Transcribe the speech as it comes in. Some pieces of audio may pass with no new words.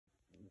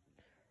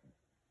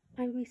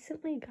I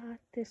recently got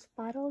this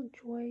Bottle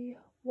Joy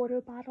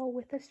water bottle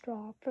with a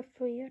straw for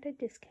free at a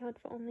discount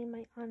for only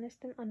my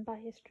honest and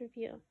unbiased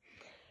review.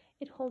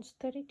 It holds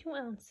 32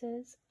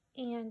 ounces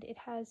and it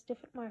has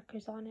different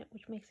markers on it,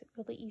 which makes it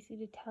really easy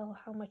to tell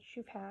how much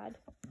you've had.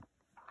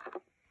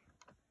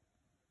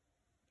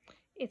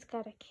 It's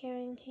got a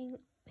carrying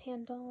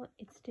handle,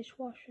 it's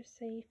dishwasher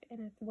safe, and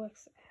it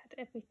works at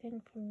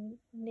everything from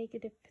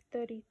negative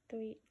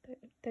 32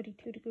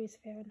 degrees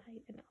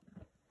Fahrenheit and up.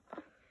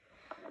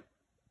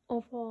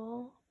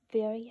 Overall,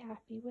 very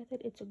happy with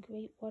it. It's a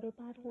great water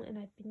bottle and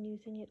I've been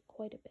using it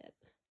quite a bit.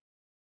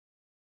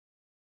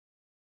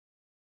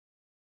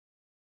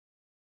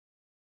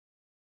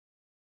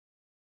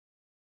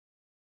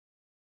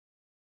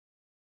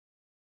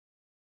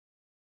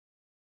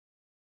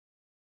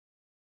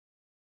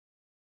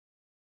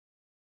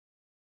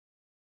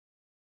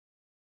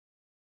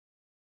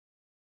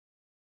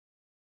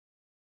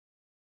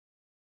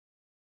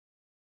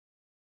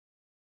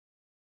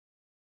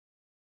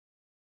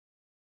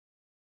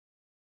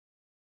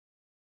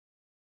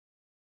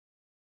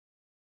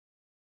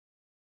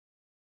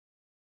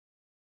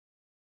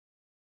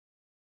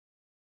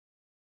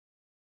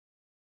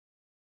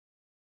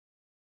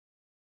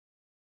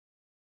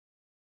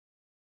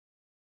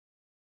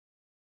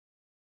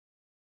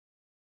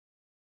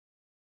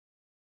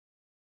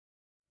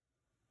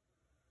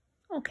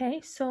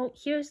 Okay, so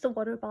here's the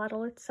water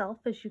bottle itself,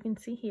 as you can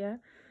see here.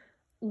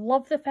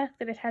 Love the fact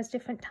that it has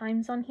different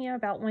times on here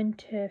about when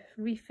to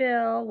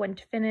refill, when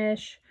to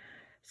finish.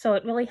 So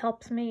it really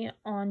helps me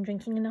on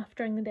drinking enough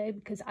during the day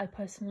because I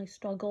personally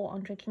struggle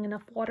on drinking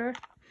enough water.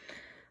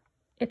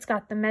 It's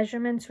got the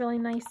measurements really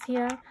nice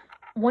here.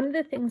 One of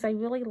the things I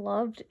really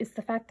loved is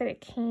the fact that it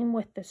came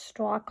with the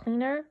straw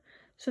cleaner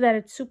so that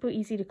it's super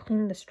easy to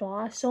clean the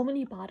straw. So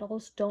many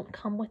bottles don't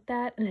come with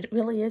that, and it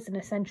really is an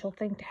essential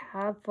thing to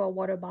have for a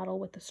water bottle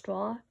with a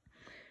straw.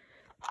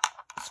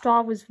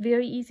 Straw was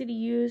very easy to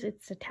use.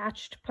 It's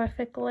attached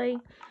perfectly.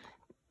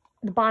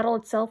 The bottle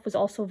itself was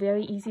also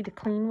very easy to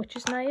clean, which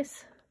is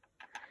nice.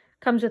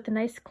 Comes with a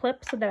nice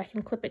clip so that I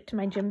can clip it to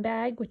my gym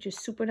bag, which is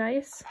super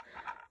nice.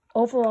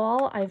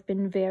 Overall, I've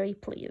been very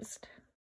pleased.